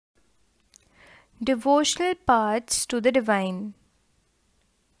Devotional paths to the divine.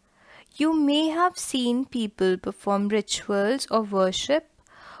 You may have seen people perform rituals of worship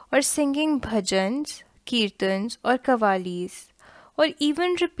or singing bhajans, kirtans or kavalis, or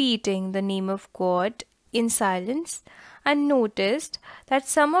even repeating the name of God in silence, and noticed that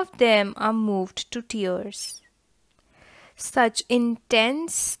some of them are moved to tears. Such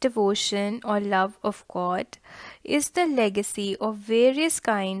intense devotion or love of God is the legacy of various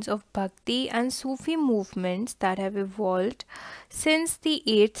kinds of bhakti and Sufi movements that have evolved since the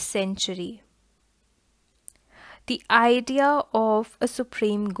 8th century. The idea of a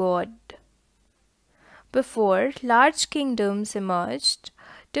supreme God. Before large kingdoms emerged,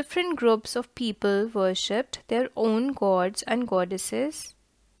 different groups of people worshipped their own gods and goddesses.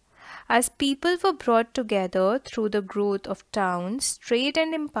 As people were brought together through the growth of towns, trade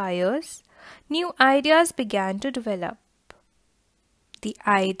and empires, new ideas began to develop. The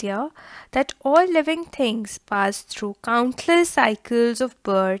idea that all living things pass through countless cycles of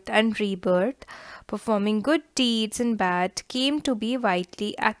birth and rebirth, performing good deeds and bad, came to be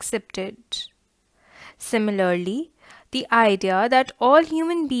widely accepted. Similarly, the idea that all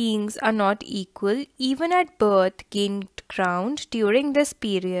human beings are not equal even at birth gained ground during this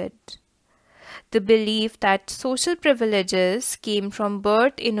period. The belief that social privileges came from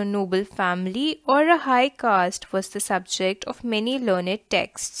birth in a noble family or a high caste was the subject of many learned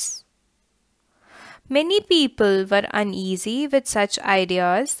texts. Many people were uneasy with such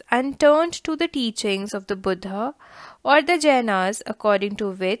ideas and turned to the teachings of the Buddha or the Jainas, according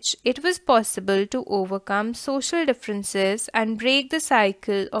to which it was possible to overcome social differences and break the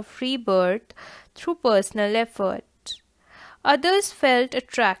cycle of rebirth through personal effort. Others felt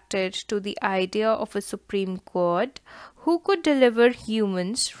attracted to the idea of a supreme God who could deliver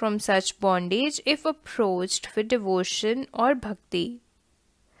humans from such bondage if approached with devotion or bhakti.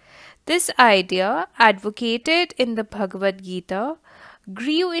 This idea, advocated in the Bhagavad Gita,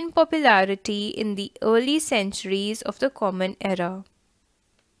 grew in popularity in the early centuries of the Common Era.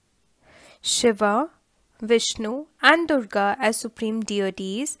 Shiva, Vishnu, and Durga as supreme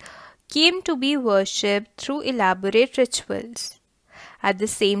deities came to be worshipped through elaborate rituals. At the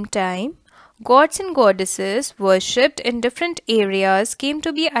same time, gods and goddesses worshipped in different areas came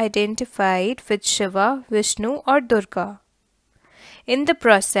to be identified with Shiva, Vishnu, or Durga. In the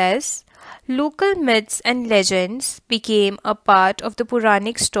process, local myths and legends became a part of the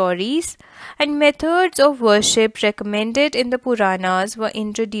Puranic stories, and methods of worship recommended in the Puranas were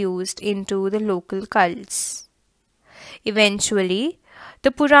introduced into the local cults. Eventually,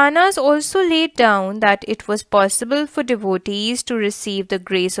 the Puranas also laid down that it was possible for devotees to receive the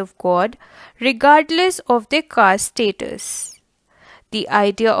grace of God regardless of their caste status. The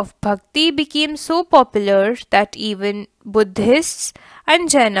idea of bhakti became so popular that even Buddhists and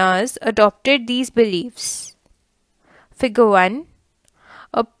Jainas adopted these beliefs. Figure 1.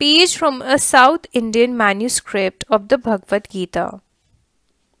 A page from a South Indian manuscript of the Bhagavad Gita.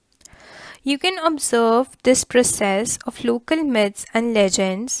 You can observe this process of local myths and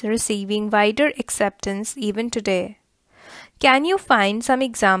legends receiving wider acceptance even today. Can you find some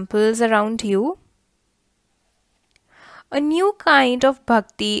examples around you? A new kind of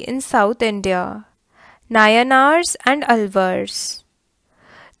bhakti in South India, Nayanars and Alvars.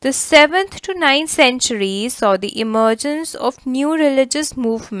 The 7th to 9th centuries saw the emergence of new religious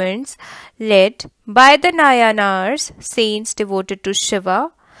movements led by the Nayanars, saints devoted to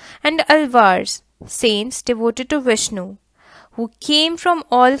Shiva, and Alvars, saints devoted to Vishnu, who came from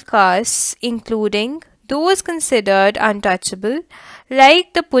all castes, including those considered untouchable,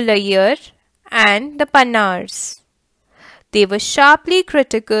 like the Pulayar and the Pannars. They were sharply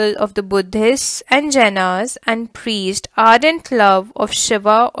critical of the Buddhists and Jainas and preached ardent love of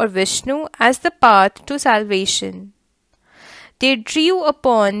Shiva or Vishnu as the path to salvation. They drew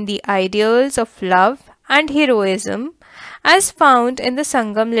upon the ideals of love and heroism as found in the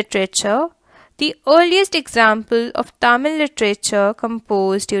Sangam literature, the earliest example of Tamil literature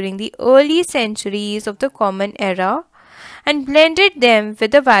composed during the early centuries of the Common Era, and blended them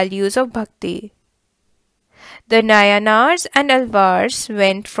with the values of bhakti. The Nayanars and Alvars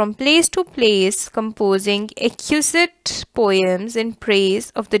went from place to place composing exquisite poems in praise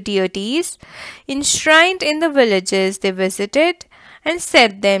of the deities enshrined in the villages they visited and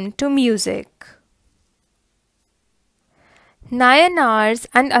set them to music. Nayanars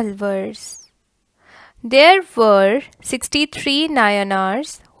and Alvars. There were 63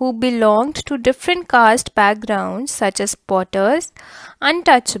 Nayanars who belonged to different caste backgrounds such as potters,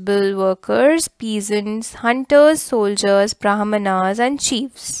 untouchable workers, peasants, hunters, soldiers, brahmanas and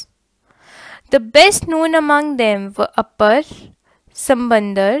chiefs. The best known among them were Appar,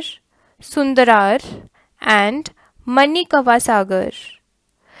 Sambandar, Sundarar, and Manikavasagar.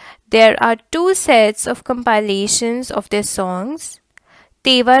 There are two sets of compilations of their songs,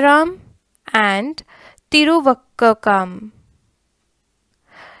 Tevaram and Tiruvakkam.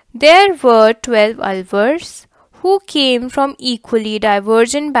 There were 12 Alvars who came from equally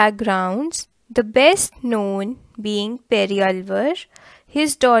divergent backgrounds, the best known being Periyalvar,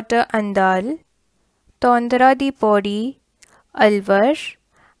 his daughter Andal, Tondaradipodi, Alvar,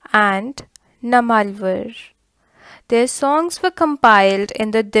 and Namalvar. Their songs were compiled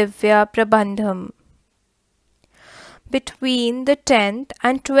in the Divya Prabandham. Between the 10th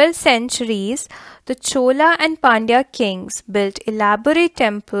and 12th centuries, the Chola and Pandya kings built elaborate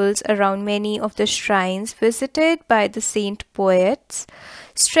temples around many of the shrines visited by the saint poets,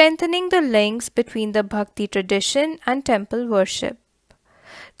 strengthening the links between the Bhakti tradition and temple worship.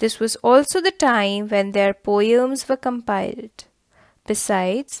 This was also the time when their poems were compiled.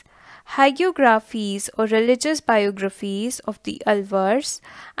 Besides, hagiographies or religious biographies of the Alvars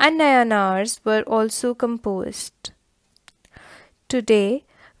and Nayanars were also composed. Today,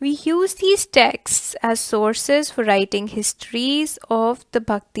 we use these texts as sources for writing histories of the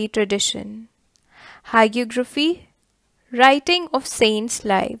Bhakti tradition. Hagiography, writing of saints'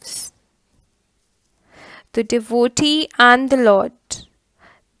 lives. The devotee and the Lord.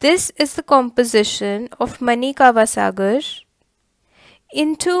 This is the composition of Manikavasagar.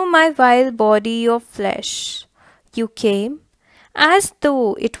 Into my vile body of flesh you came, as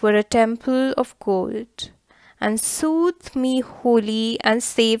though it were a temple of gold, and soothed me wholly and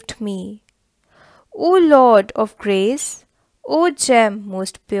saved me. O Lord of grace, O gem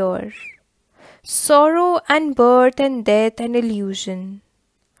most pure, sorrow and birth and death and illusion,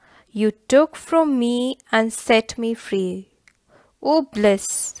 you took from me and set me free. O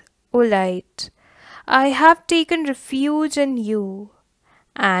bliss, O light, I have taken refuge in you,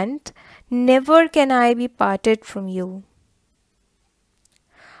 and never can I be parted from you.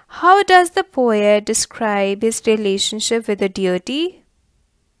 How does the poet describe his relationship with the deity?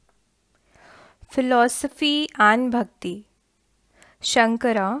 Philosophy and Bhakti.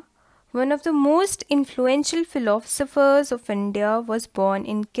 Shankara, one of the most influential philosophers of India, was born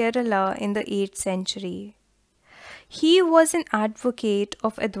in Kerala in the 8th century. He was an advocate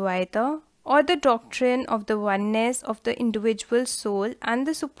of Advaita, or the doctrine of the oneness of the individual soul and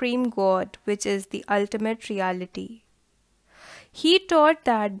the Supreme God, which is the ultimate reality. He taught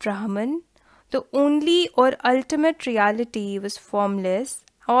that Brahman, the only or ultimate reality, was formless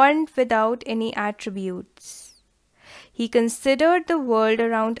and without any attributes. He considered the world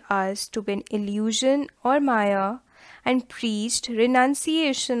around us to be an illusion or Maya and preached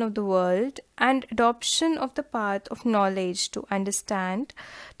renunciation of the world and adoption of the path of knowledge to understand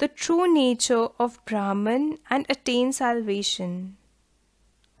the true nature of Brahman and attain salvation.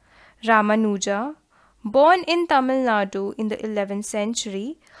 Ramanuja, born in Tamil Nadu in the 11th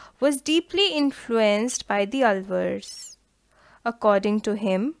century, was deeply influenced by the Alvars. According to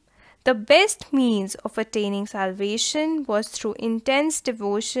him, the best means of attaining salvation was through intense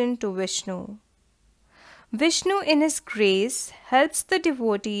devotion to Vishnu. Vishnu in his grace helps the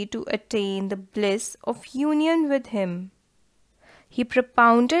devotee to attain the bliss of union with him. He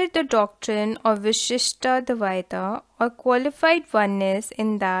propounded the doctrine of Vishishtadvaita, or qualified oneness,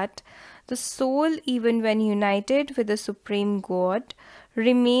 in that the soul, even when united with the Supreme God,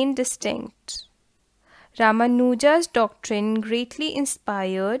 remained distinct. Ramanuja's doctrine greatly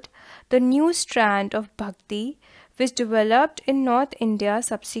inspired the new strand of Bhakti which developed in North India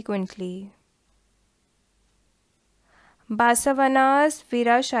subsequently. Basavana's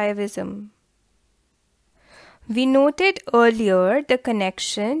Virashaivism. We noted earlier the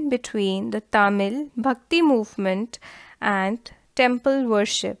connection between the Tamil Bhakti movement and temple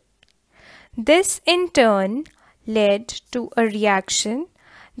worship. This in turn led to a reaction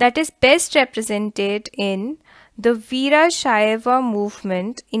that is best represented in the Virashaiva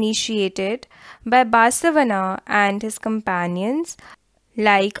movement initiated by Basavana and his companions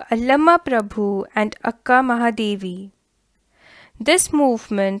like Allama Prabhu and Akka Mahadevi. This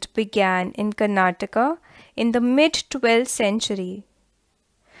movement began in Karnataka in the mid-12th century.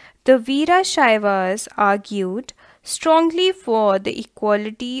 The Virashaivas argued strongly for the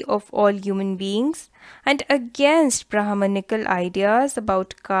equality of all human beings and against Brahmanical ideas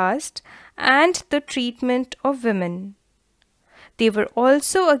about caste and the treatment of women. They were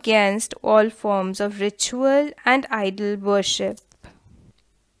also against all forms of ritual and idol worship.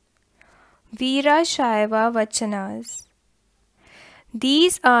 Virashaiva Vachanas.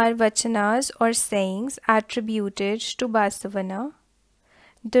 These are vachanas or sayings attributed to Basavana.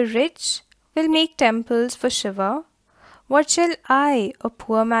 The rich will make temples for Shiva, What shall I, a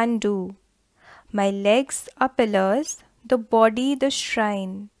poor man, do? My legs are pillars, the body the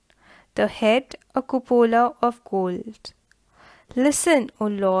shrine, the head a cupola of gold. Listen, O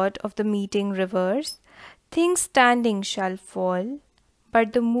Lord of the meeting rivers, things standing shall fall,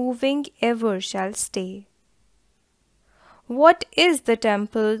 but the moving ever shall stay. What is the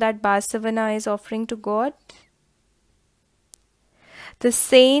temple that Basavana is offering to God? The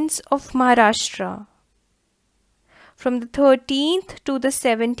saints of Maharashtra. From the 13th to the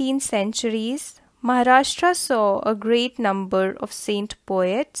 17th centuries, Maharashtra saw a great number of saint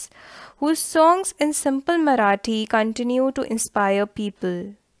poets whose songs in simple Marathi continue to inspire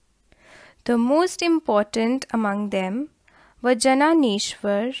people. The most important among them were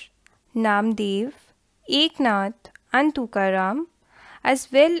Jananeshwar, Namdev, Eknath and Tukaram, as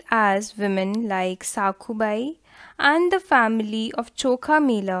well as women like Sakhubai and the family of Chokha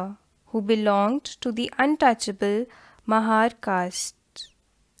Mela, who belonged to the untouchable Mahar caste.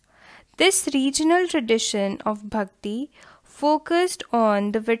 This regional tradition of bhakti focused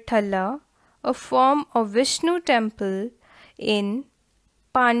on the Vithala, a form of Vishnu temple in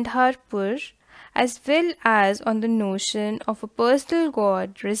Pandharpur, as well as on the notion of a personal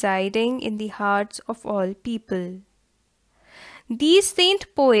God residing in the hearts of all people. These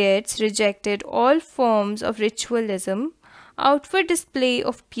saint poets rejected all forms of ritualism, outward display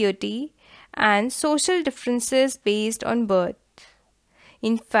of piety, and social differences based on birth.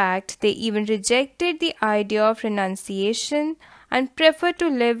 In fact, they even rejected the idea of renunciation and preferred to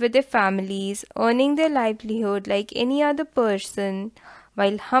live with their families, earning their livelihood like any other person,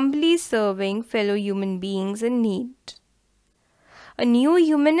 while humbly serving fellow human beings in need. A new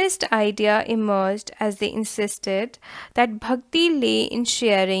humanist idea emerged as they insisted that bhakti lay in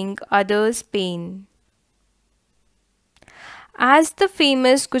sharing others' pain. As the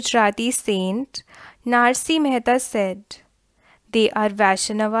famous Gujarati saint Narsi Mehta said, they are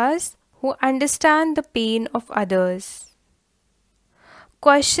Vaishnavas who understand the pain of others.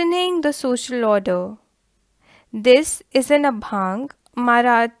 Questioning the social order. This is an Abhang,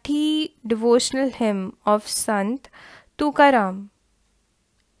 Marathi devotional hymn of Sant Tukaram.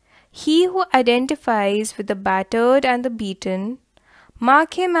 He who identifies with the battered and the beaten,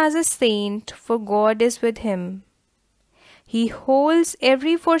 mark him as a saint, for God is with him. He holds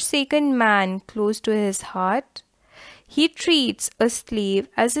every forsaken man close to his heart. He treats a slave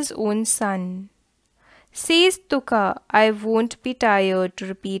as his own son. Says Tuka, I won't be tired to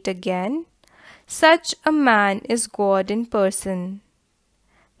repeat again. Such a man is God in person.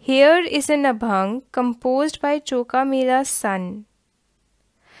 Here is an Abhang composed by Chokha Mela's son.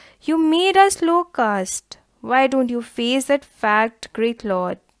 You made us low caste. Why don't you face that fact, great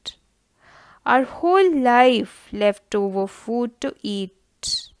Lord? Our whole life left over food to eat.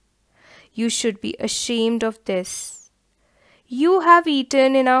 You should be ashamed of this. You have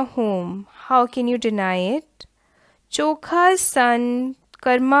eaten in our home. How can you deny it? Chokha's son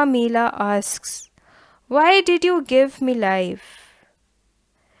Karma Mela asks, why did you give me life?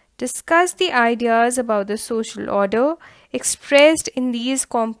 Discuss the ideas about the social order expressed in these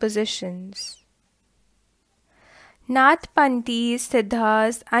compositions. Nathpanthis,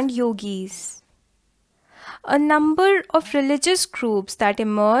 Siddhas and Yogis. A number of religious groups that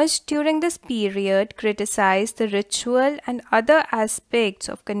emerged during this period criticized the ritual and other aspects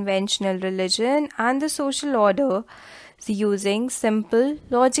of conventional religion and the social order using simple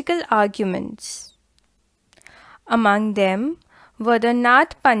logical arguments. Among them were the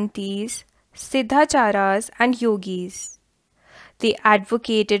Nathpanthis, Siddhacharas and Yogis. They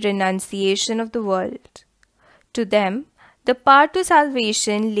advocated renunciation of the world. To them, the path to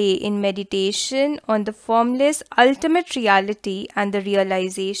salvation lay in meditation on the formless ultimate reality and the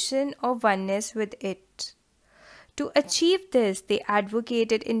realization of oneness with it. To achieve this, they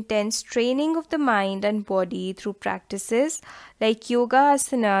advocated intense training of the mind and body through practices like yoga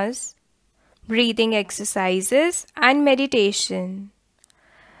asanas, breathing exercises, and meditation.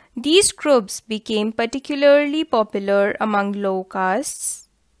 These groups became particularly popular among low castes.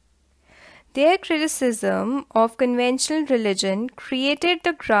 Their criticism of conventional religion created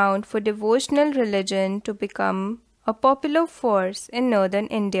the ground for devotional religion to become a popular force in northern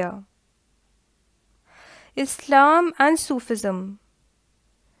India. Islam and Sufism.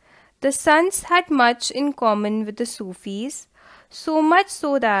 The sons had much in common with the Sufis, so much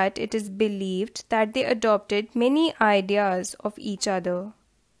so that it is believed that they adopted many ideas of each other.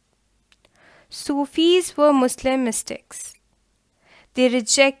 Sufis were Muslim mystics. They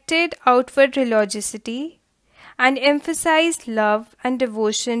rejected outward religiosity and emphasized love and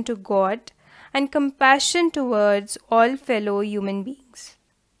devotion to God and compassion towards all fellow human beings.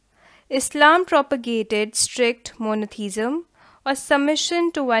 Islam propagated strict monotheism or submission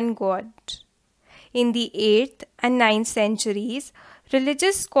to one god. In the 8th and 9th centuries,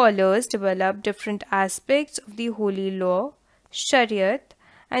 religious scholars developed different aspects of the holy law, Shariat,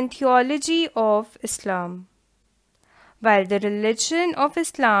 and theology of Islam. While the religion of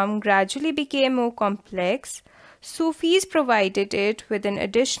Islam gradually became more complex, Sufis provided it with an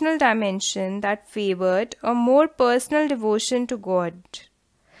additional dimension that favored a more personal devotion to God.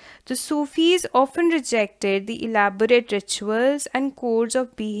 The Sufis often rejected the elaborate rituals and codes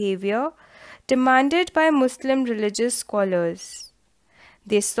of behavior demanded by Muslim religious scholars.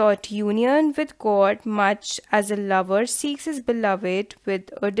 They sought union with God much as a lover seeks his beloved with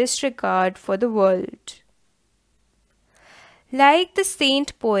a disregard for the world. Like the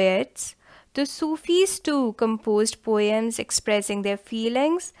saint poets, the Sufis too composed poems expressing their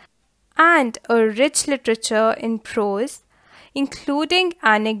feelings and a rich literature in prose, including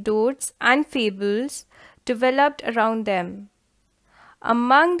anecdotes and fables developed around them.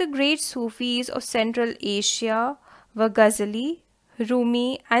 Among the great Sufis of Central Asia were Ghazali,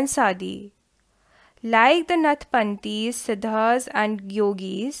 Rumi, and Sadi. Like the Nathpanthis, Siddhas, and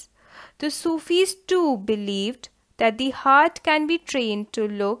Yogis, the Sufis too believed that the heart can be trained to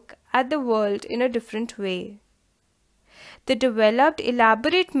look at the world in a different way. They developed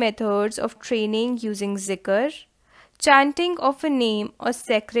elaborate methods of training using zikr, chanting of a name or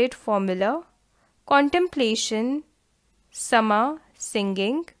sacred formula, contemplation, sama,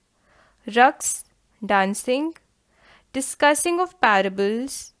 singing, raqs, dancing, discussing of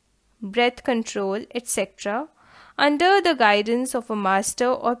parables, breath control, etc., under the guidance of a master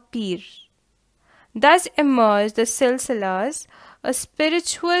or peer. Thus emerged the silsilas, a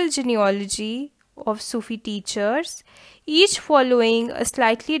spiritual genealogy of Sufi teachers, each following a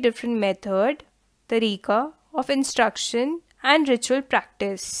slightly different method, tariqa, of instruction and ritual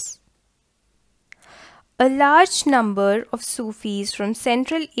practice. A large number of Sufis from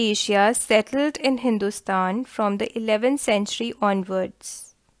Central Asia settled in Hindustan from the 11th century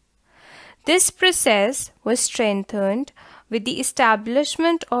onwards. This process was strengthened with the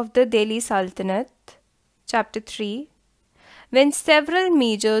establishment of the Delhi Sultanate, Chapter 3, when several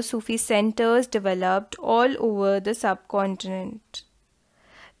major Sufi centers developed all over the subcontinent.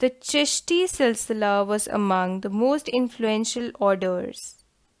 The Chishti Silsila was among the most influential orders.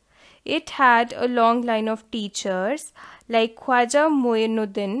 It had a long line of teachers like Khwaja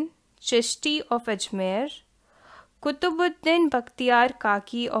Moinuddin Chishti of Ajmer, Kutubuddin Bakhtiyar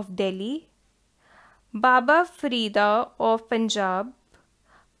Kaki of Delhi, Baba Farida of Punjab,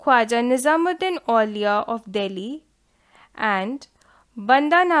 Khwaja Nizamuddin Aulia of Delhi, and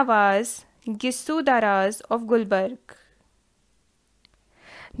Banda Nawaz Gissu Daraz of Gulbarg.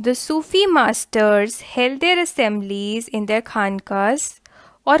 The Sufi masters held their assemblies in their khanqahs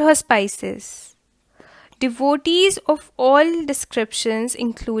or hospices. Devotees of all descriptions,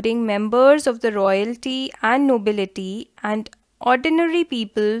 including members of the royalty and nobility and ordinary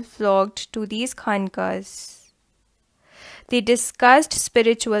people, flocked to these khanqahs. They discussed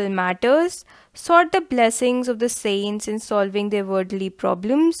spiritual matters, sought the blessings of the saints in solving their worldly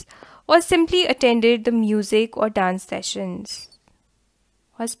problems, or simply attended the music or dance sessions.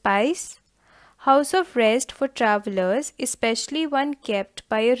 Hospice, house of rest for travelers, especially one kept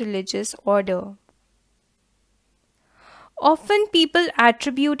by a religious order. Often people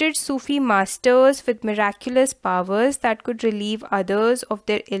attributed Sufi masters with miraculous powers that could relieve others of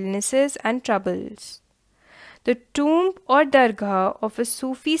their illnesses and troubles. The tomb or dargah of a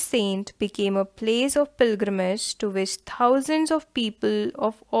Sufi saint became a place of pilgrimage to which thousands of people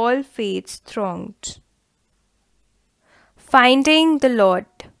of all faiths thronged. Finding the Lord.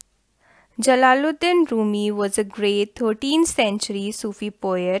 Jalaluddin Rumi was a great 13th century Sufi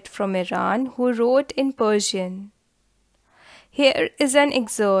poet from Iran who wrote in Persian. Here is an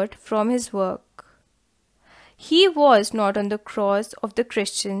excerpt from his work. He was not on the cross of the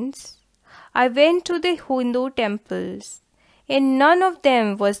Christians. I went to the Hindu temples. In none of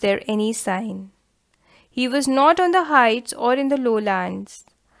them was there any sign. He was not on the heights or in the lowlands.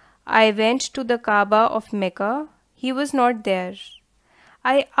 I went to the Kaaba of Mecca. He was not there.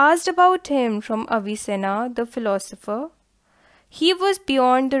 I asked about him from Avicenna, the philosopher. He was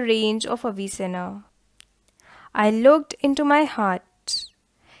beyond the range of Avicenna. I looked into my heart.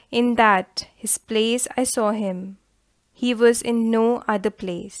 In that, his place, I saw him. He was in no other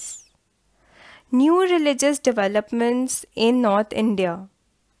place. New religious developments in North India.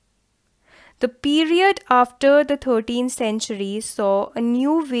 The period after the 13th century saw a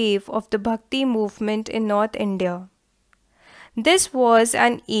new wave of the Bhakti movement in North India. This was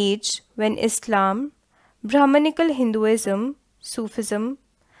an age when Islam, Brahmanical Hinduism, Sufism,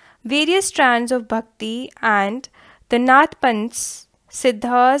 various strands of bhakti, and the Nath Panths,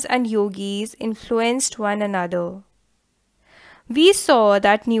 Siddhas and Yogis influenced one another. We saw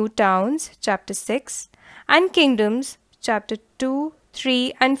that new towns, chapter 6, and kingdoms, chapter 2,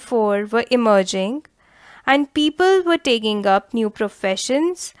 3 and 4 were emerging, and people were taking up new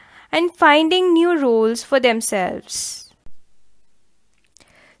professions and finding new roles for themselves.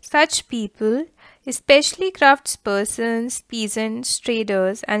 Such people, especially craftspersons, peasants,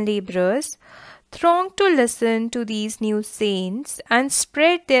 traders and laborers, thronged to listen to these new saints and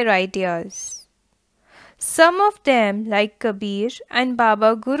spread their ideas. Some of them, like Kabir and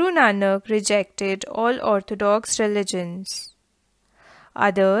Baba Guru Nanak, rejected all orthodox religions.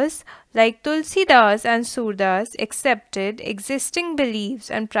 Others, like Tulsidas and Surdas, accepted existing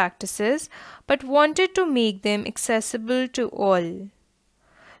beliefs and practices but wanted to make them accessible to all.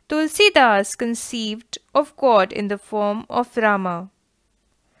 Tulsidas conceived of God in the form of Rama.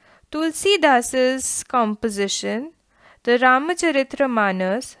 Tulsidas's composition, the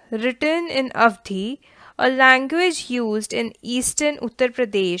Ramacharitra-manas, written in Avdhi, a language used in eastern Uttar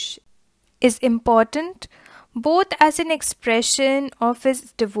Pradesh, is important both as an expression of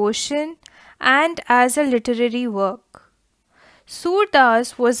his devotion and as a literary work.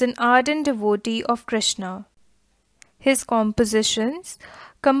 Surdas was an ardent devotee of Krishna. His compositions,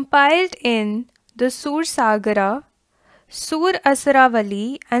 compiled in the Sur Sagara, Sur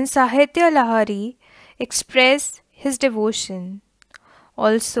Asravali and Sahitya Lahari, express his devotion.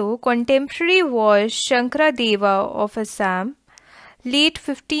 Also contemporary was Shankaradeva of Assam, late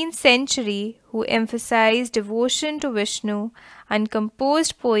 15th century, who emphasized devotion to Vishnu and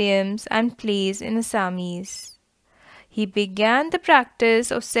composed poems and plays in Assamese. He began the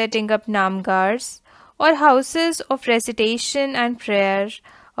practice of setting up namgars, or houses of recitation and prayer,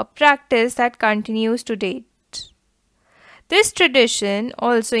 a practice that continues to date. This tradition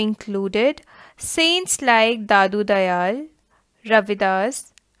also included saints like Dadu Dayal,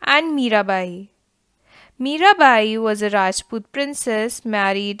 Ravidas and Mirabai. Mirabai was a Rajput princess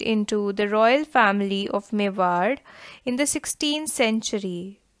married into the royal family of Mewar in the 16th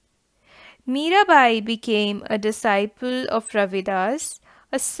century. Mirabai became a disciple of Ravidas,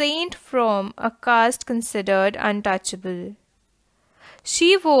 a saint from a caste considered untouchable.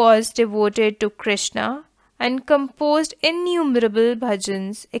 She was devoted to Krishna and composed innumerable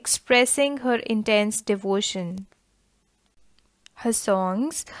bhajans expressing her intense devotion. Her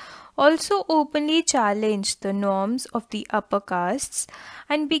songs also openly challenged the norms of the upper castes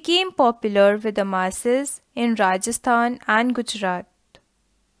and became popular with the masses in Rajasthan and Gujarat.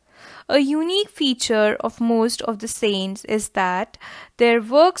 A unique feature of most of the saints is that their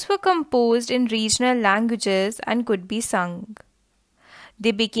works were composed in regional languages and could be sung.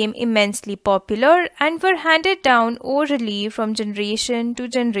 They became immensely popular and were handed down orally from generation to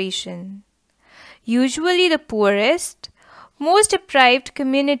generation. Usually the poorest, most deprived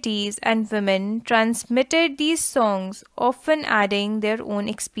communities and women transmitted these songs, often adding their own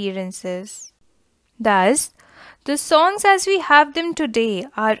experiences. Thus, the songs as we have them today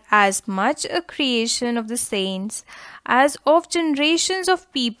are as much a creation of the saints as of generations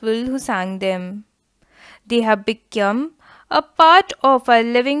of people who sang them. They have become a part of our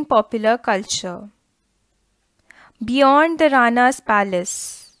living popular culture. Beyond the Rana's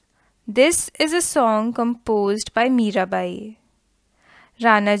Palace. This is a song composed by Mirabai.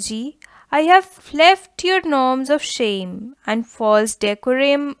 Ranaji, I have left your norms of shame and false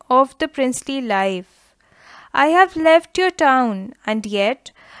decorum of the princely life. I have left your town, and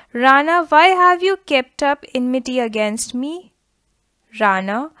yet, Rana, why have you kept up enmity against me?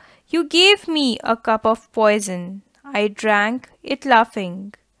 Rana, you gave me a cup of poison. I drank it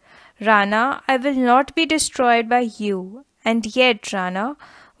laughing. Rana, I will not be destroyed by you, and yet, Rana,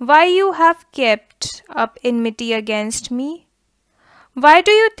 why you have kept up enmity against me? Why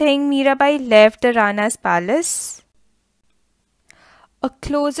do you think Mirabai left the Rana's palace? A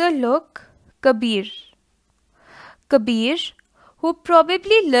closer look, Kabir. Kabir, who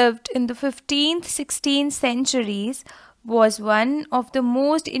probably lived in the 15th, 16th centuries, was one of the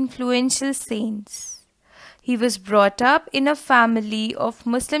most influential saints. He was brought up in a family of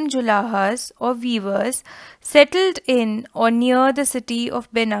Muslim julahas or weavers settled in or near the city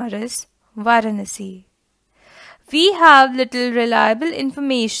of Benares, Varanasi. We have little reliable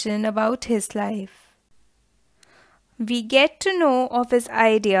information about his life. We get to know of his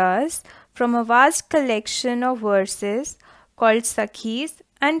ideas from a vast collection of verses called Sakhis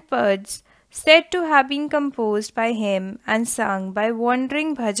and Pads said to have been composed by him and sung by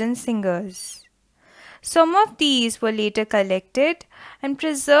wandering bhajan singers. Some of these were later collected and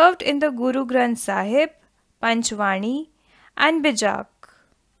preserved in the Guru Granth Sahib, Panchwani and Bijak.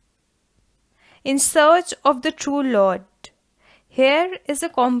 in search of the true Lord. Here is a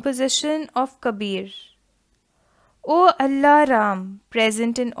composition of Kabir. O Allah Ram,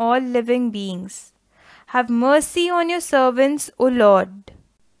 present in all living beings, have mercy on your servants, O Lord.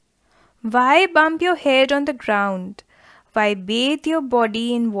 Why bump your head on the ground? Why bathe your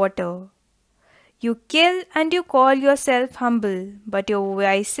body in water? You kill and you call yourself humble, but your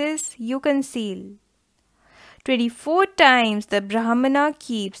vices you conceal. 24 times the Brahmana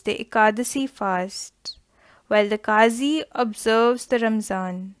keeps the Ekadasi fast, while the Qazi observes the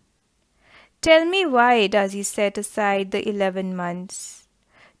Ramzan. Tell me, why does he set aside the 11 months?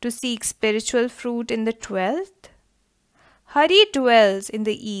 To seek spiritual fruit in the 12th? Hari dwells in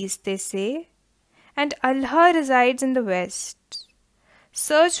the east, they say, and Allah resides in the west.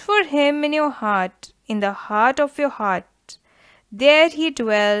 Search for him in your heart, in the heart of your heart. There he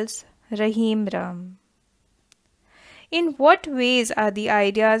dwells, Rahim Ram. In what ways are the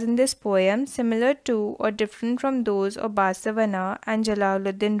ideas in this poem similar to or different from those of Basavana and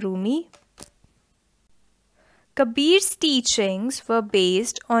Jalaluddin Rumi? Kabir's teachings were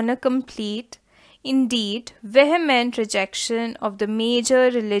based on a complete, indeed vehement rejection of the major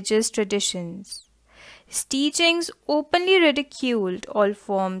religious traditions. His teachings openly ridiculed all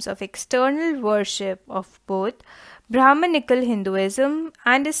forms of external worship of both Brahmanical Hinduism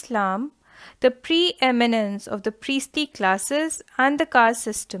and Islam, the preeminence of the priestly classes and the caste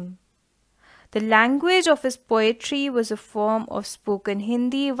system. The language of his poetry was a form of spoken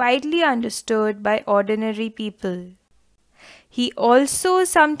Hindi widely understood by ordinary people. He also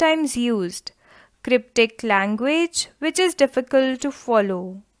sometimes used cryptic language which is difficult to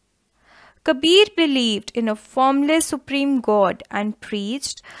follow. Kabir believed in a formless supreme God and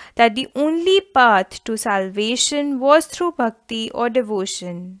preached that the only path to salvation was through bhakti or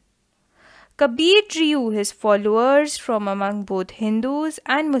devotion. Kabir drew his followers from among both Hindus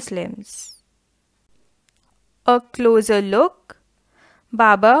and Muslims. A closer look,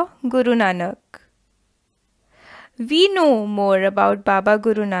 Baba Guru Nanak. We know more about Baba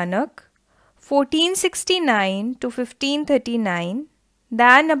Guru Nanak, 1469 to 1539,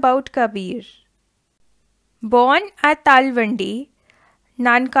 than about Kabir. Born at Talwandi,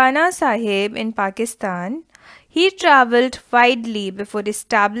 Nankana Sahib in Pakistan, he travelled widely before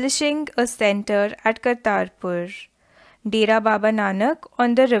establishing a centre at Kartarpur, Dera Baba Nanak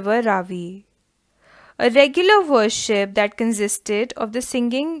on the river Ravi. A regular worship that consisted of the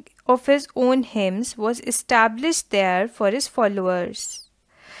singing of his own hymns was established there for his followers.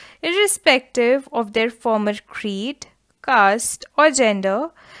 Irrespective of their former creed, caste, or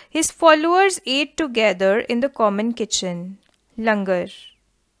gender, his followers ate together in the common kitchen, langar.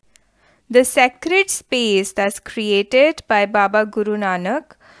 The sacred space thus created by Baba Guru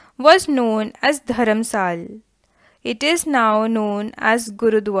Nanak was known as Dharamsal. It is now known as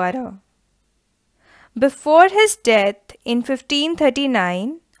Gurudwara. Before his death in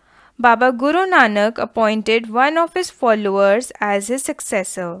 1539, Baba Guru Nanak appointed one of his followers as his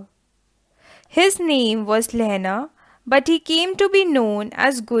successor. His name was Lehna, but he came to be known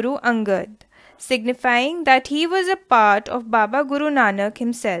as Guru Angad, signifying that he was a part of Baba Guru Nanak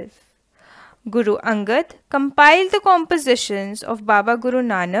himself. Guru Angad compiled the compositions of Baba Guru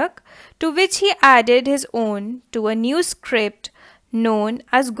Nanak, to which he added his own to a new script known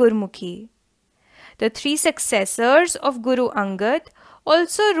as Gurmukhi. The three successors of Guru Angad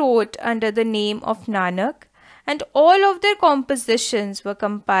also wrote under the name of Nanak, and all of their compositions were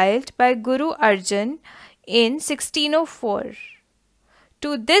compiled by Guru Arjan in 1604.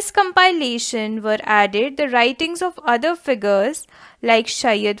 To this compilation were added the writings of other figures like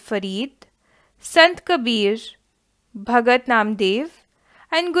Shayyad Farid, Sant Kabir, Bhagat Namdev,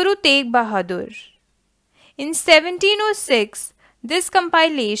 and Guru Tegh Bahadur. In 1706, this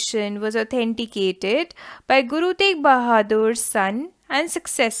compilation was authenticated by Guru Tegh Bahadur's son and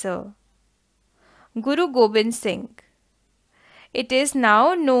successor, Guru Gobind Singh. It is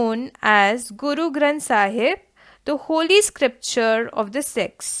now known as Guru Granth Sahib, the holy scripture of the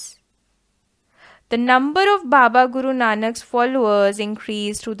Sikhs. The number of Baba Guru Nanak's followers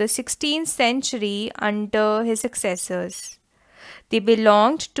increased through the 16th century under his successors. They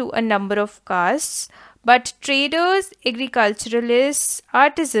belonged to a number of castes, but traders, agriculturalists,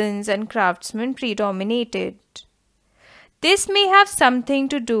 artisans, and craftsmen predominated. This may have something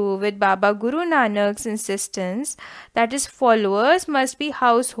to do with Baba Guru Nanak's insistence that his followers must be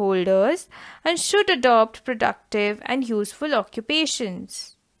householders and should adopt productive and useful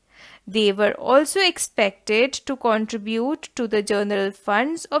occupations. They were also expected to contribute to the general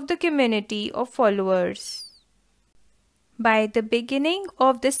funds of the community of followers. By the beginning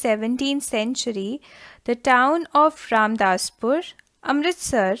of the 17th century, the town of Ramdaspur,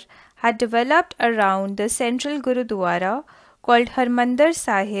 Amritsar, had developed around the central Gurudwara called Harmandir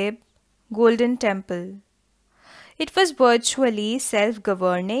Sahib Golden Temple. It was virtually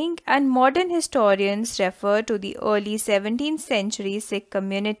self-governing, and modern historians refer to the early 17th century Sikh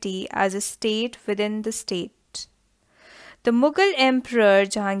community as a state within the state. The Mughal Emperor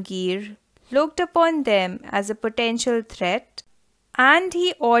Jahangir looked upon them as a potential threat, and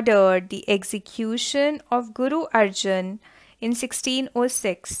he ordered the execution of Guru Arjan in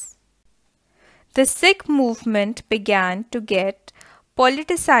 1606. The Sikh movement began to get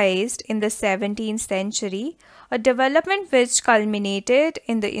politicized in the 17th century, a development which culminated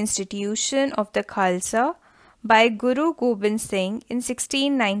in the institution of the Khalsa by Guru Gobind Singh in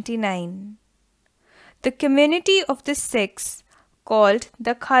 1699. The community of the Sikhs, called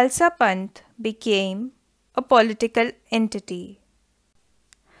the Khalsa Panth, became a political entity.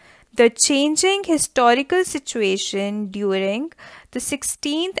 The changing historical situation during the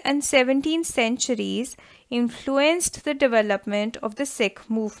 16th and 17th centuries influenced the development of the Sikh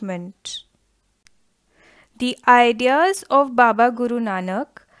movement. The ideas of Baba Guru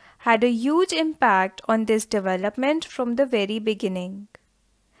Nanak had a huge impact on this development from the very beginning.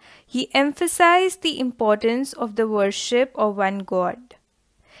 He emphasized the importance of the worship of one God.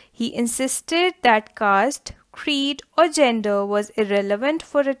 He insisted that caste, creed, or gender was irrelevant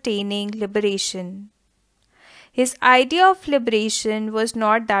for attaining liberation. His idea of liberation was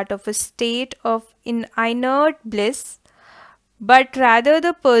not that of a state of inert bliss, but rather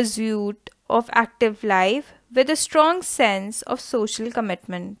the pursuit of active life with a strong sense of social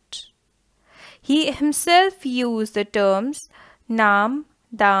commitment. He himself used the terms Naam,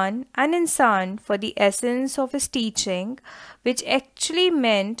 Dan, and Insan for the essence of his teaching, which actually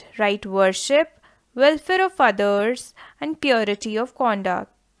meant right worship, welfare of others, and purity of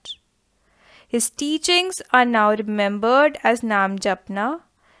conduct. His teachings are now remembered as Naam Japna,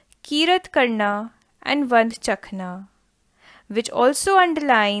 Kirat Karna, and Vand Chakhna, which also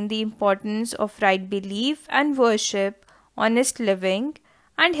underline the importance of right belief and worship, honest living,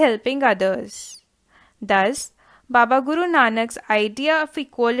 and helping others. Thus, Baba Guru Nanak's idea of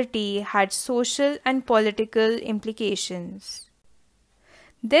equality had social and political implications.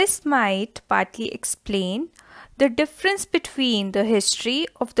 This might partly explain the difference between the history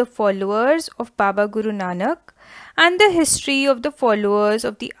of the followers of Baba Guru Nanak and the history of the followers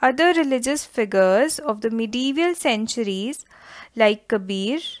of the other religious figures of the medieval centuries like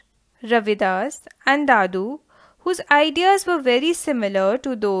Kabir, Ravidas, and Dadu, whose ideas were very similar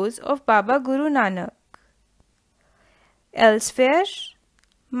to those of Baba Guru Nanak. Elsewhere,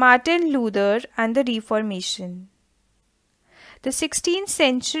 Martin Luther and the Reformation. The 16th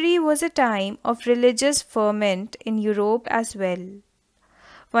century was a time of religious ferment in Europe as well.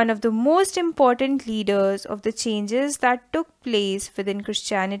 One of the most important leaders of the changes that took place within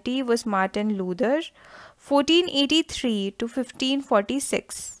Christianity was Martin Luther, 1483 to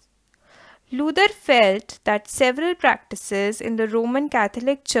 1546. Luther felt that several practices in the Roman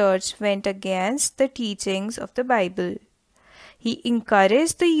Catholic Church went against the teachings of the Bible. He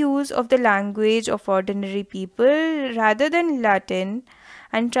encouraged the use of the language of ordinary people rather than Latin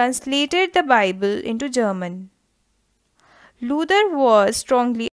and translated the Bible into German. Luther was strongly